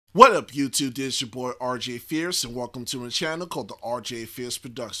What up, YouTube? This is your boy RJ Fierce, and welcome to my channel called the RJ Fierce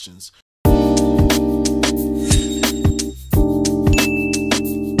Productions.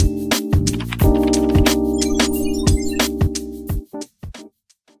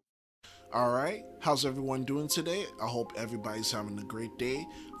 Alright, how's everyone doing today? I hope everybody's having a great day.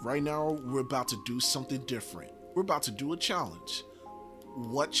 Right now, we're about to do something different. We're about to do a challenge.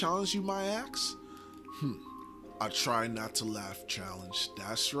 What challenge, you might ask? A try not to laugh challenge.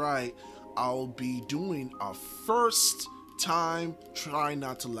 That's right. I'll be doing a first time try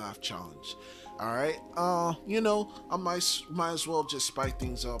not to laugh challenge. Alright, I might as well just spice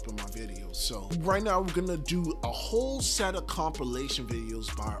things up in my videos. So right now we're gonna do a whole set of compilation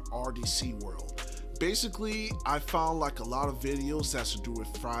videos by RDCworld. Basically, I found like a lot of videos that's to do with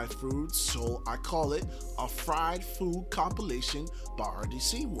fried food, so I call it a fried food compilation by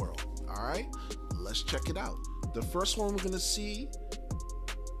RDCworld. Alright, let's check it out. The first one we're gonna see,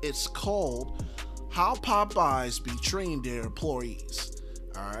 it's called How Popeyes Betraying Their Employees.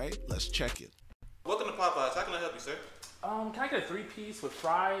 Alright, let's check it. Welcome to Popeyes. How can I help you, sir? Can I get a 3-piece with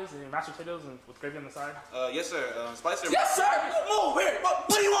fries and mashed potatoes and with gravy on the side? Yes, sir. Spicy. Yes, sir. Move here. What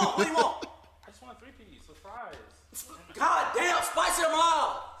do you want? What do you want? I just want a 3-piece with fries. God damn, spicy or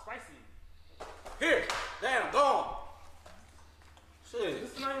mild? Spicy. Here. Damn, gone. Shit.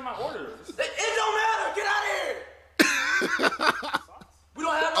 This is not even my order. It don't matter. Get out of here. We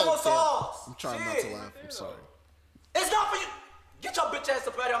don't have no more sauce. I'm trying not to laugh. I'm sorry. It's not for you. Get your bitch ass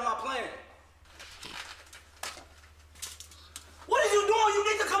up out of here. I'm not playing. What are you doing? You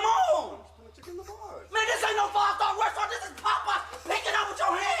need to come on. Man, this ain't no 5-star restaurant. This is Popeyes. Pick it up with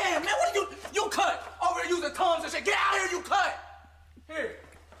your hand. Man, what are you cut. Over here using tongues and shit. Get out of here, you cut. Here.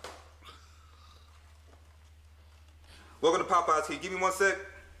 Welcome to Popeyes. Can you give me 1 sec?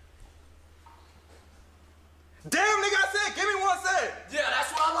 Damn, nigga, I said, give me 1 sec. Yeah,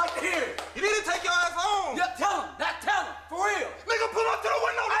 that's what I like to hear. You need to take your ass home. Yeah, tell him. Tell him. For real. Nigga, pull up to the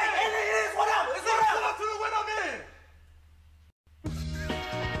window, man. Hey, it is whatever. It's Pull whatever. up to the window, man.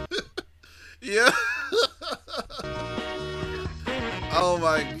 Yeah. Oh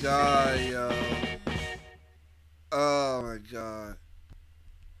my god, yo. Oh my god.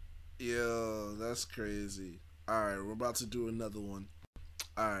 Yo, that's crazy. Alright, we're about to do another one.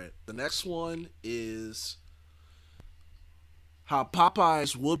 Alright, the next one is how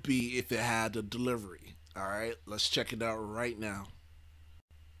Popeyes would be if it had a delivery. Alright, let's check it out right now.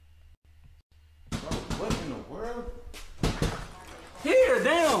 Bro, what in the world? Here,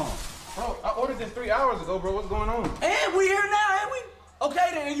 damn. Bro, I ordered this 3 hours ago, bro. What's going on? And we here now, ain't we?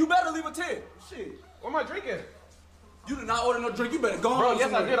 Okay, then you better leave a tip. Shit. Where my drink at? You did not order no drink. You better go Bro, on.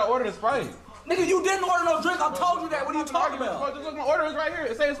 yes, I did. I ordered a Sprite. Nigga, you didn't order no drink. I told you that. What are you talking Bro, about? just look, my order is right here.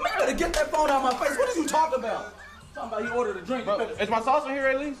 It says Man, you better get that phone out of my face. What are you talking about? Talking about you ordered a drink. Bro, is my sauce in here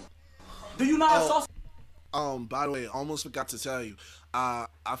at least? Do you not have sauce? By the way, almost forgot to tell you. I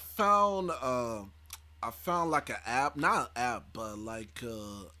found like an app, not an app, but like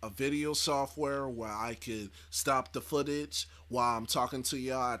a video software where I could stop the footage while I'm talking to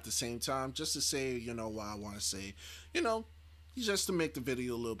y'all at the same time, just to say, what I want to say, just to make the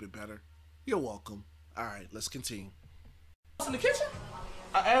video a little bit better. You're welcome. All right, let's continue. Sauce in the kitchen?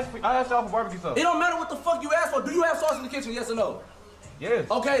 I asked y'all for barbecue sauce. It don't matter what the fuck you asked for. Do you have sauce in the kitchen? Yes or no? Yes.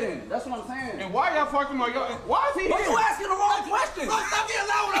 Okay then. That's what I'm saying. And why y'all parking on y'all? Why is he Bro, here? you asking the wrong question. Bro, stop getting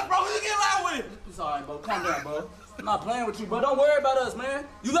loud with us, bro. You getting loud with it. It's alright, bro. Calm down, bro. I'm not playing with you, bro. Don't worry about us, man.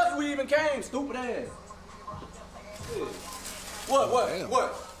 You lucky we even came, stupid ass. Shit. What? Damn.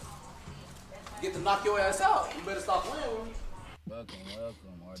 What? Get to knock your ass out. You better stop playing with me. Welcome,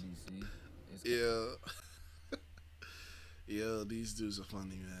 RDC. Yeah. Yo, these dudes are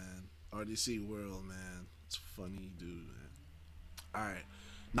funny, man. RDC World, man. It's a funny dude, man. Alright.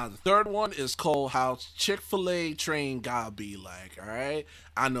 Now, the third one is called How Chick-fil-A Train Gotta Be Like, alright?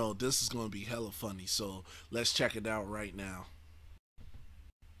 I know this is going to be hella funny, so let's check it out right now.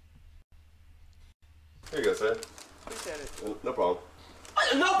 Here you go, sir. Appreciate it. No problem.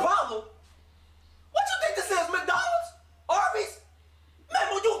 No problem. What you think this is, McDonald's? Arby's? Man,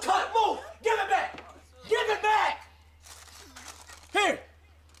 will you cut? Move. Give it back. Give it back. Here.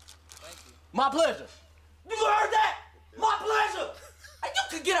 Thank you. My pleasure. You heard that? My pleasure. Hey, you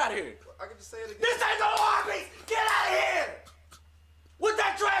can get out of here. I can just say it again. This ain't no Arby's. Get out of here. With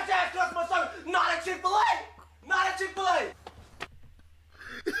that trash ass customer service. Not a Chick-fil-A. Not a Chick-fil-A.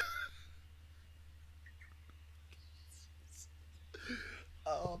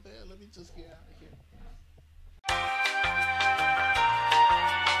 Oh, man, let me just get out of here.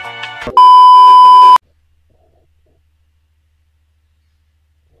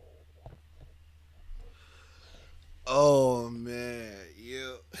 Oh, man,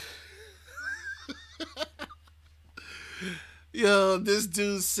 yeah. Yo, this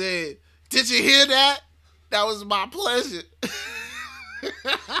dude said, "Did you hear that? That was my pleasure."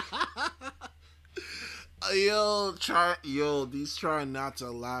 These trying not to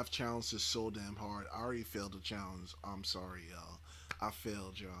laugh challenge is so damn hard. I already failed the challenge. I'm sorry, y'all. I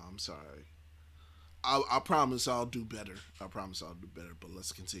failed, y'all. I'm sorry. I promise I'll do better. I promise I'll do better. But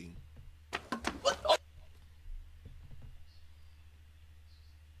let's continue.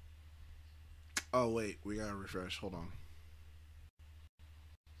 Oh wait, we gotta refresh. Hold on.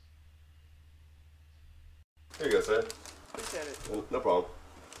 Here you go, sir. Appreciate it. No problem.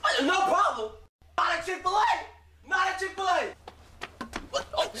 No problem. Not at Chick-fil-A. Not at Chick-fil-A.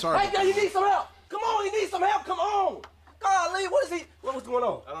 Sorry. Hey, yo, you need some help. Come on, you need some help. Come on. Golly, what is he? What's going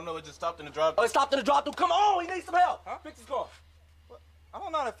on? I don't know. It just stopped in the drive. Oh, it stopped in the drive-thru. Come on, he needs some help. Huh? Fix his car. I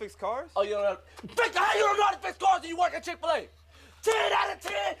don't know how to fix cars. Oh, you don't know? How you don't know how to fix cars and you work at Chick-fil-A? 10 out of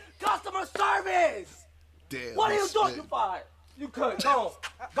 10 customer service. Damn. What are you doing? spit. You fired. You could. Go on.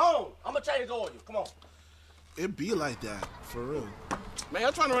 Go on. I'm going to change the oil. Come on. It be like that, for real. Man,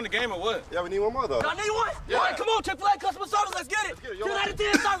 y'all trying to run the game or what? Yeah, we need one more though. Y'all need one? Yeah. All right, come on, Chick-fil-A customer service. Let's get it. get it. 10 out of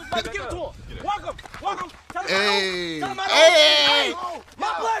 10 service, baby. Give it to him. Welcome. Welcome. Tell him Hey. Tell him Hey.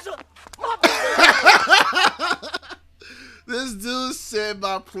 My pleasure. My pleasure. This dude said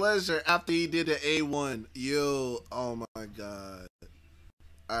my pleasure after he did the A1. Yo, oh my god.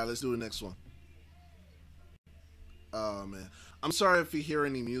 Alright, let's do the next one. Oh man. I'm sorry if you hear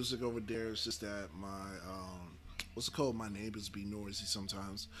any music over there. It's just that my what's it called? My neighbors be noisy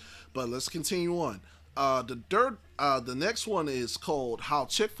sometimes. But let's continue on. The next one is called How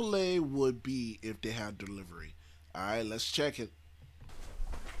Chick-fil-A Would Be If They Had Delivery. Alright, let's check it.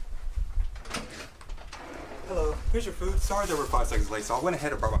 Hello, here's your food. Sorry that we're 5 seconds late, so I went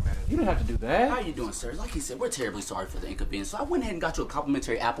ahead and brought my manager. You didn't have to do that. How you doing, sir? Like he said, we're terribly sorry for the inconvenience. So I went ahead and got you a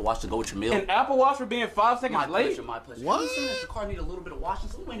complimentary Apple Watch to go with your meal. An Apple Watch for being 5 seconds My late? pleasure, my pleasure. What? You understand that your car needed a little bit of washing,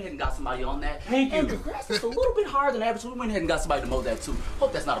 so we went ahead and got somebody on that. Thank you. And your grass is a little bit higher than average, so we went ahead and got somebody to mow that too.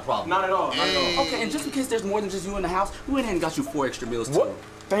 Hope that's not a problem. Not at all. Not at all. Okay, and just in case there's more than just you in the house, we went ahead and got you 4 extra meals too. What?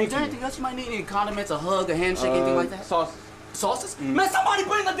 Thank Is there you. anything else you might need? Any condiments, a hug, a handshake, anything like that? Sauce. Sauces? Man, somebody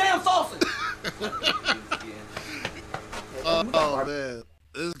bring the damn sauces! Oh man,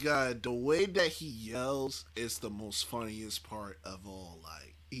 this guy, the way that he yells is the most funniest part of all.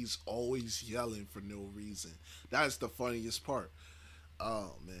 Like, he's always yelling for no reason. That is the funniest part.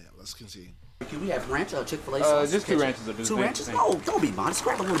 Oh man, let's continue. Can we have ranch Chick-fil-A sauce? Just 2 ranches will do. 2 Thank ranches? you. No, don't be modest.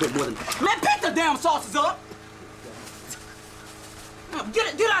 Grab a little bit more than that. Man, pick the damn sauces up!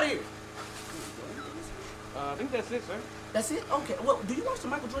 Get out of here! I think that's it, sir. That's it? Okay. Well, do you watch the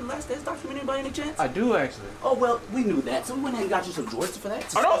Michael Jordan Last Dance documentary by any chance? I do, actually. Oh, well, we knew that, so we went ahead and got you some Jordans for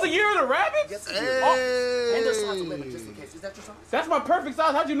that. Are those the year of the rabbits? Yes, it Hey. is. Oh, and there's size 11 just in case. Is that your size? That's my perfect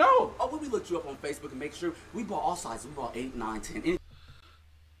size. How'd you know? Oh, well, we looked you up on Facebook and make sure we bought all sizes. We bought 8, 9, 10.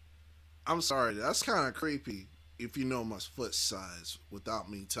 I'm sorry, that's kind of creepy. If you know my foot size without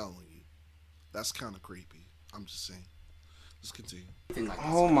me telling you, that's kind of creepy. I'm just saying. Let's continue. Anything like that.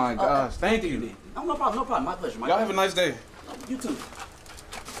 Oh my gosh. Thank you. Oh, no problem, no problem. My pleasure. My Y'all have a pleasure. nice day. You too.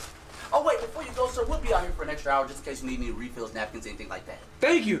 Oh, wait, before you go, sir, we'll be out here for an extra hour just in case you need any refills, napkins, anything like that.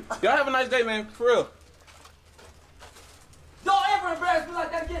 Thank you. Y'all have a nice day, man. For real. Don't ever embarrass me like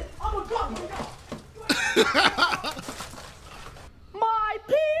that again. I'm gonna drop you. My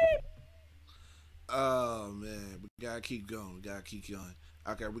peep! Oh man, we gotta keep going. We gotta keep going.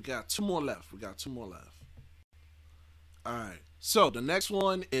 Okay, we got 2 more left. All right. So the next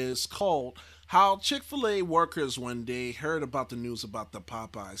one is called How Chick-fil-A Workers One Day Heard About the News About the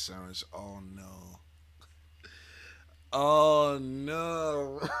Popeye Sandwich. Oh no. Oh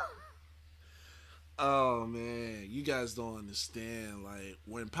no. Oh man, you guys don't understand. Like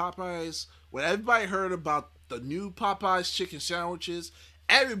when everybody heard about the new Popeyes chicken sandwiches,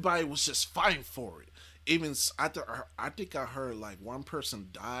 everybody was just fighting for it. Even I think I heard like one person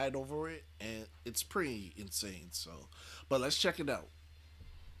died over it, and it's pretty insane. So, but let's check it out.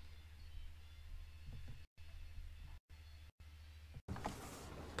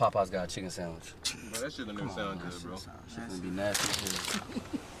 Popeye's got a chicken sandwich. Bro, that shit don't even sound good, bro. Shit gonna be nasty.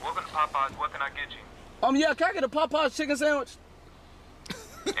 Welcome to Popeyes. What can I get you? Yeah, can I get a Popeye's chicken sandwich?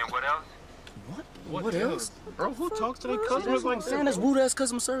 And what else? What else? Bro, who talks to their That's customers what I'm like saying. that? This rude ass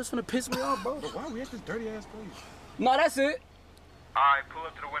customer service finna piss me off, bro. Why are we at this dirty ass place? No, that's it. All right, pull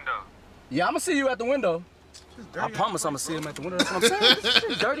up to the window. Yeah, I'm gonna see you at the window. This I dirty promise I'm gonna see him at the window. That's what I'm saying. This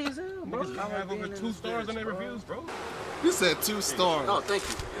shit dirty as hell, bro. Niggas have over 2 stars on their reviews, bro. You said 2 stars. Oh, thank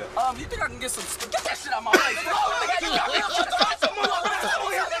you. You think I can get some? Get that shit out my face, bro. That's a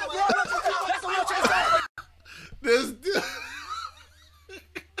real chicken sandwich. This dude.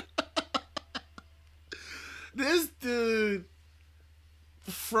 This dude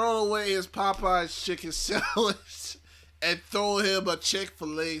throw away his Popeye's chicken sandwich and throw him a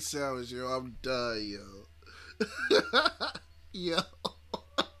Chick-fil-A sandwich, yo. I'm done, yo. Yo.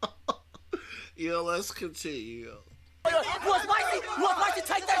 Yo, let's continue, yo. You want spicy? You want spicy?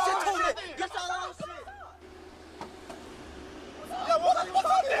 Take that shit to me. Get your own shit. Yo, what's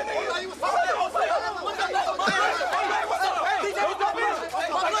up there, nigga? What's up?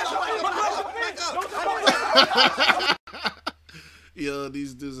 Yo,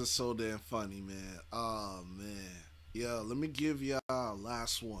 these dudes are so damn funny, man. Oh, man. Yo, let me give y'all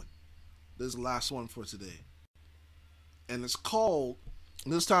last one. This is the last one for today. And it's called,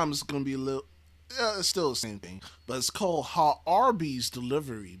 this time it's going to be a little, it's still the same thing, but it's called How Arby's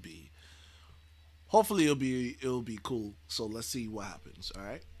Delivery Be. Hopefully it'll be cool. So let's see what happens, all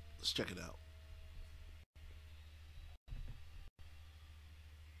right? Let's check it out.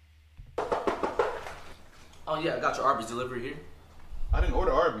 Oh, yeah, I got your Arby's delivery here. I didn't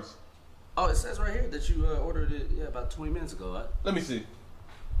order Arby's. Oh, it says right here that you ordered it about 20 minutes ago. Right? Let me see.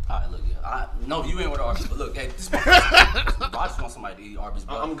 All right, look, yeah. No, you ain't order Arby's, but look, hey, this bro, I just want somebody to eat Arby's,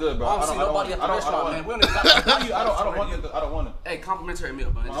 bro. I'm good, bro. I don't see nobody at the restaurant, man. We don't even got I don't want it. Hey, complimentary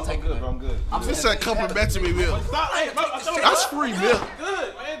meal, man. Just take it, good, man. bro. I'm good. He said complimentary meal. Stop, hey, bro. That's free meal.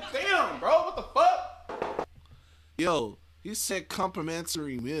 Good, man. Damn, bro. What the fuck? Yo, he said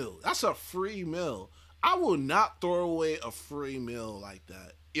complimentary meal. That's a free meal. I will not throw away a free meal like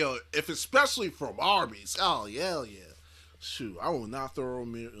that. Yo, if especially from Arby's. Oh, hell yeah. Shoot, I will not throw a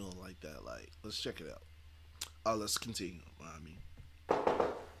meal like that. Like, let's check it out. Let's continue.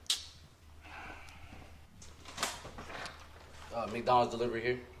 McDonald's delivery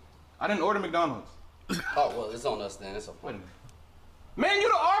here. I didn't order McDonald's. Oh, well, it's on us then. It's okay. Wait a minute. Man, you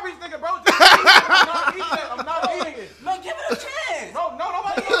the Arby's nigga, bro. I'm not eating it. I'm not eating it. Man, give it a chance. Bro, no,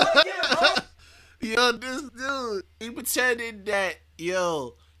 nobody else want to get it, bro. Yo, this dude, he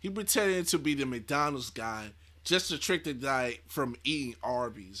pretended to be the McDonald's guy just to trick the guy from eating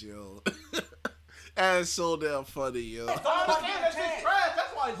Arby's, yo. That's so damn funny, yo. That shit's trash.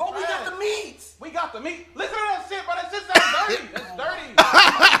 That's why it's But trash. we got the meats. We got the meat. Listen to that shit, bro. That shit sounds dirty. That's dirty.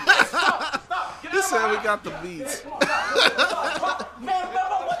 Stop. Get He out said of my we house. got the meats. Man, what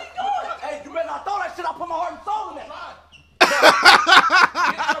are you doing? Hey, you better not throw that shit. I'll put my heart and soul in that.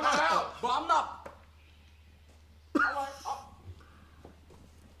 Get out of my house. But I'm not.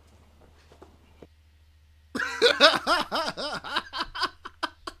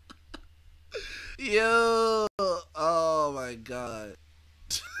 Yo, oh my god.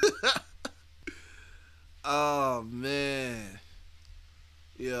 Oh man.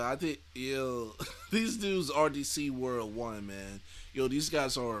 Yeah, I think these dudes RDCworld1, man. Yo, these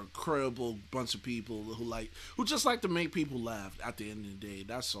guys are a incredible bunch of people who just like to make people laugh at the end of the day.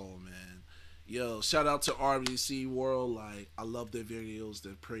 That's all, man. Yo, shout out to RDC World. Like, I love their videos.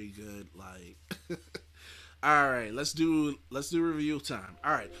 They're pretty good. Like, all right, let's do review time.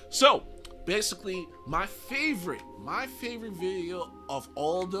 All right, so basically, my favorite video of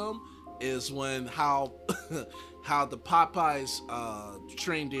all of them is when how the Popeyes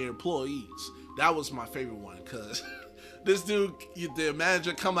trained their employees. That was my favorite one because this dude, the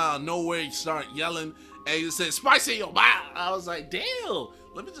manager, come out of nowhere, he start yelling, and he said, "Spicy your mouth." I was like, damn,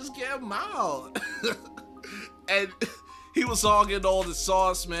 let me just get him out. And he was all getting all the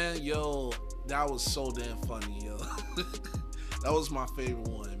sauce, man. Yo, that was so damn funny, yo. That was my favorite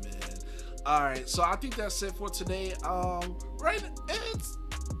one, man. All right, so I think that's it for today. Right,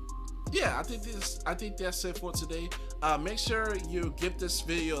 I think that's it for today. Make sure you give this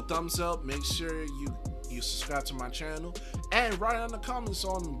video a thumbs up. Make sure you subscribe to my channel, and write in the comments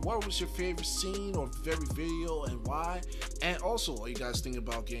on what was your favorite scene or favorite video and why. And also, are you guys thinking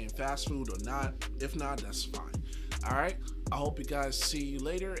about getting fast food or not? If not, that's fine. All right, I hope you guys see you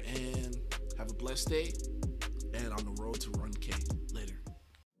later, and have a blessed day, and on the road to Run K.